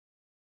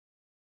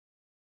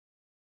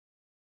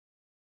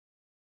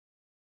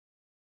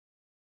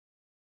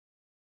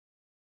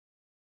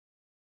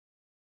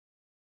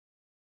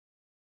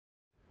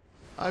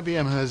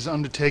IBM has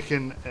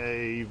undertaken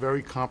a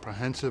very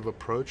comprehensive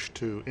approach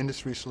to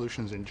industry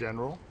solutions in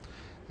general,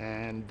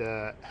 and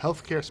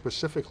healthcare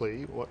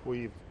specifically. What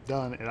we've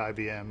done at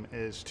IBM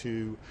is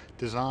to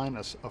design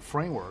a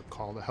framework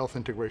called the Health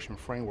Integration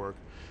Framework,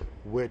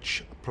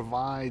 which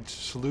provides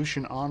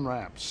solution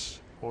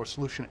on-ramps, or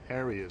solution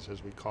areas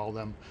as we call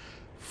them,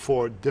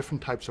 for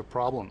different types of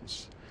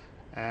problems.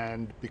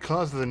 And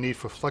because of the need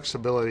for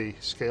flexibility,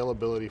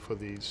 scalability for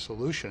these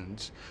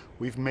solutions,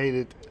 we've made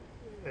it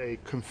a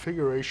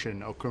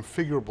configuration, a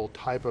configurable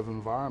type of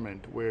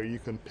environment where you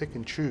can pick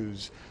and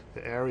choose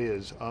the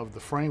areas of the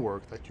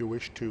framework that you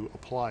wish to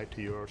apply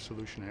to your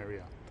solution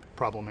area,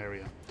 problem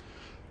area.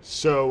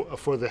 So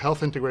for the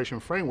Health Integration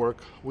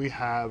Framework, we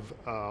have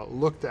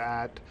looked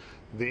at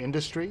the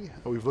industry,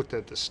 we've looked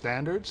at the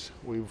standards,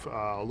 we've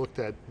looked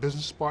at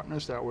business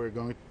partners that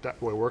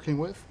we're working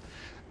with,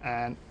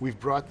 and we've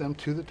brought them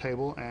to the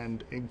table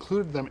and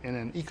included them in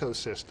an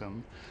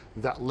ecosystem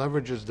that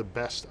leverages the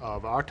best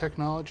of our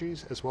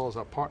technologies as well as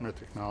our partner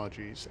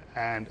technologies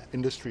and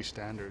industry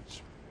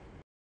standards.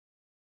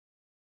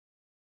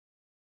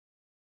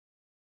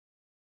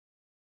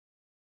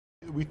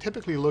 We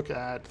typically look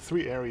at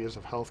three areas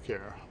of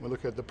healthcare. We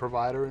look at the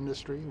provider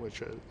industry,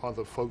 which are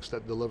the folks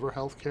that deliver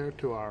healthcare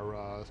to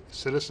our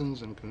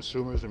citizens and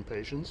consumers and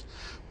patients.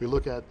 We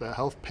look at the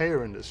health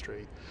payer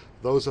industry.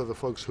 Those are the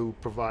folks who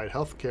provide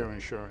healthcare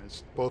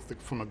insurance, both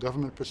from a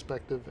government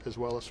perspective as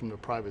well as from the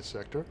private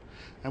sector.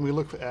 And we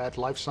look at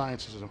life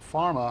sciences and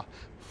pharma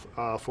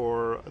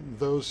for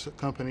those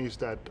companies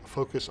that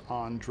focus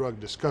on drug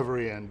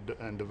discovery and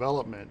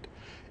development.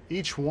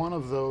 Each one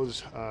of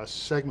those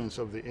segments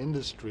of the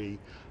industry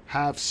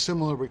have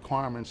similar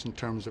requirements in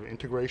terms of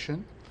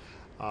integration,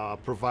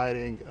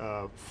 providing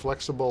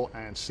flexible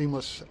and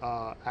seamless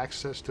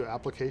access to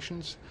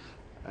applications,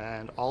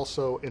 and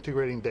also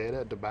integrating data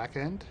at the back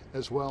end,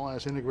 as well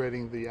as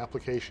integrating the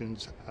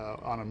applications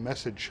on a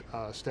message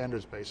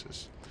standards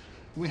basis.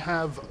 We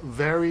have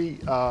very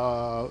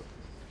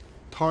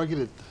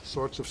targeted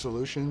sorts of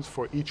solutions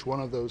for each one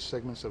of those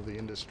segments of the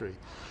industry.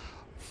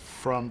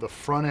 From the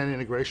front-end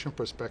integration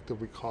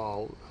perspective, we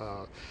call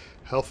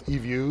health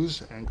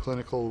e-views and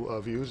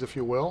clinical views, if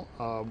you will.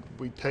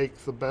 We take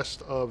the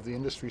best of the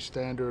industry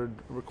standard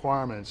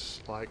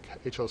requirements, like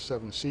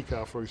HL7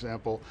 CCAL, for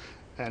example,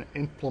 and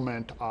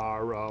implement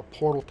our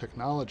portal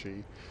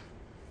technology,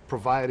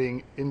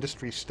 providing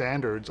industry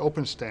standards,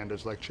 open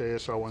standards like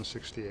JSR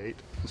 168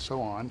 and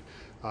so on,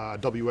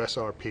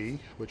 WSRP,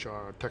 which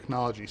are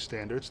technology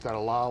standards that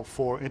allow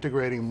for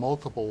integrating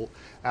multiple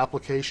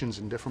applications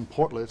in different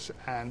portlets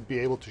and be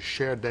able to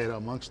share data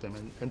amongst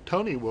them. And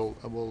Tony will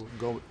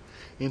go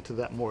into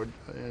that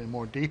in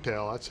more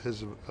detail. That's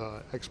his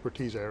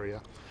expertise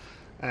area.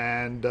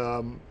 And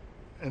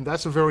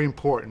that's very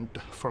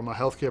important from a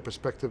healthcare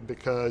perspective,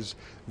 because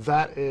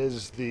that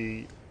is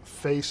the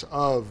face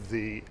of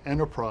the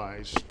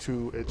enterprise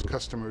to its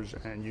customers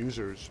and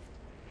users.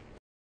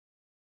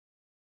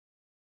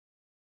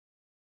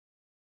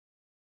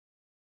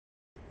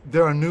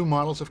 There are new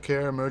models of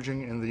care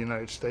emerging in the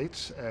United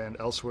States and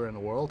elsewhere in the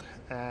world,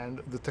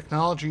 and the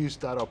technologies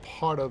that are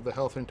part of the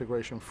Health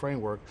Integration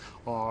Framework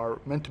are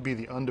meant to be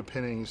the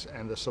underpinnings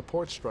and the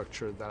support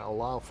structure that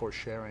allow for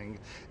sharing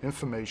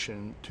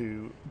information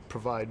to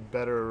provide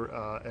better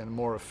and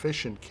more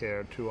efficient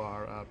care to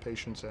our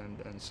patients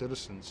and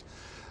citizens.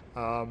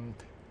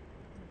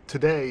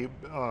 Today,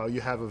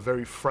 you have a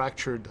very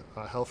fractured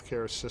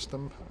healthcare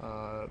system,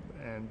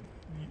 and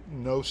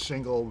no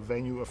single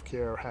venue of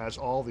care has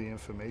all the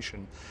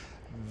information.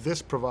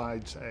 This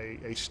provides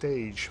a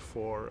stage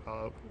for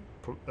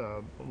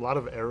a lot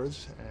of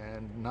errors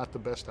and not the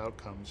best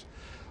outcomes.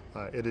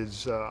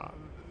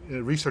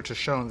 Research has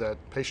shown that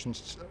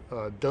patients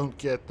don't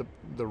get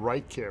the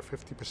right care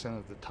 50%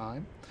 of the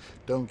time,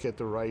 don't get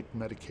the right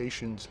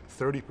medications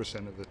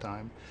 30% of the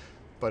time,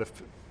 but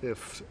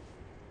if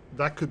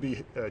that could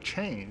be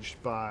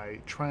changed by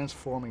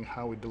transforming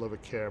how we deliver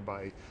care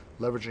by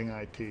leveraging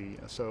IT.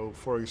 So,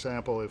 for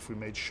example, if we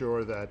made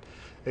sure that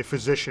a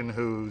physician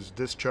who's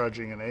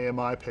discharging an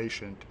AMI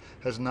patient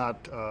has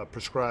not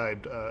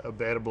prescribed a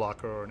beta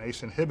blocker or an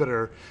ACE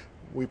inhibitor,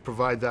 we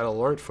provide that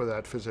alert for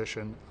that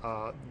physician,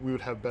 we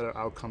would have better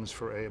outcomes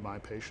for AMI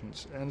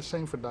patients. And the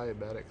same for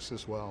diabetics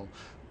as well.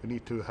 We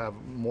need to have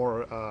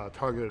more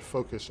targeted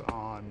focus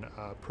on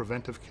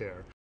preventive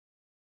care.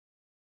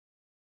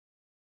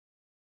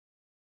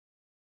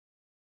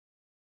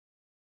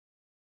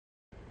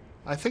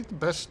 I think the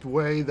best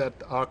way that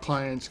our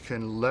clients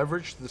can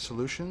leverage the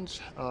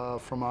solutions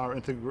from our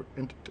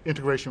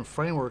integration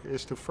framework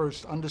is to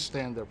first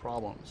understand their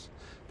problems,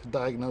 to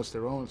diagnose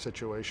their own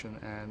situation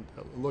and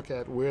look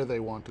at where they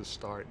want to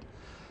start.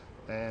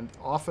 And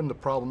often the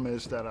problem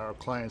is that our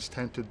clients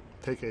tend to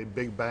take a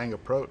big bang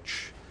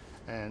approach,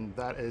 and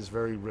that is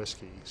very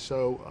risky.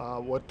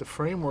 So what the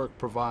framework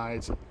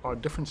provides are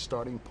different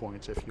starting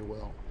points, if you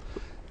will.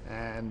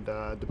 And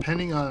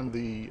depending on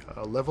the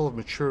level of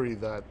maturity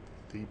that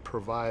the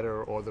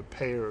provider or the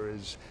payer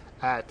is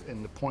at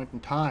in the point in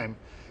time,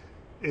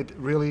 it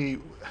really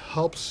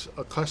helps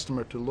a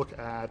customer to look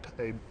at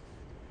a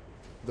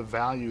the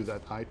value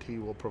that IT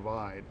will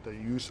provide, the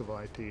use of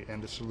IT,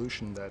 and the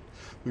solution that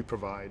we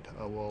provide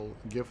will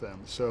give them.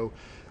 So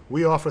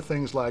we offer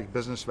things like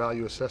business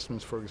value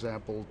assessments, for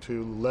example,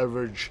 to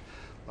leverage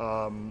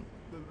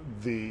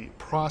the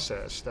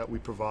process that we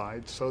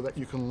provide so that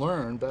you can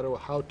learn better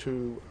how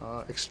to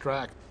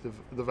extract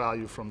the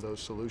value from those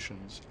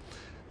solutions.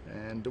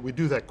 And we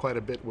do that quite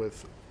a bit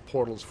with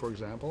portals, for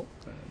example,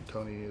 and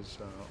Tony is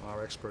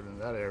our expert in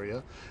that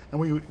area. And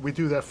we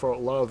do that for a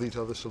lot of these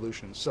other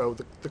solutions. So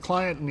the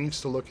client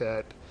needs to look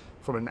at,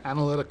 from an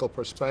analytical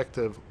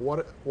perspective,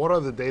 what are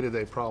the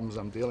day-to-day problems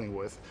I'm dealing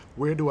with?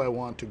 Where do I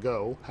want to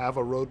go? Have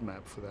a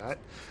roadmap for that.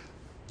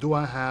 Do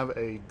I have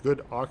a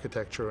good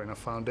architecture and a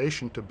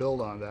foundation to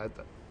build on that?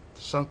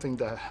 Something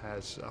that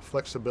has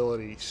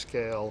flexibility,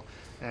 scale,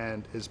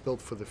 and is built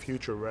for the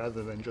future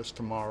rather than just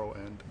tomorrow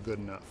and good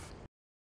enough.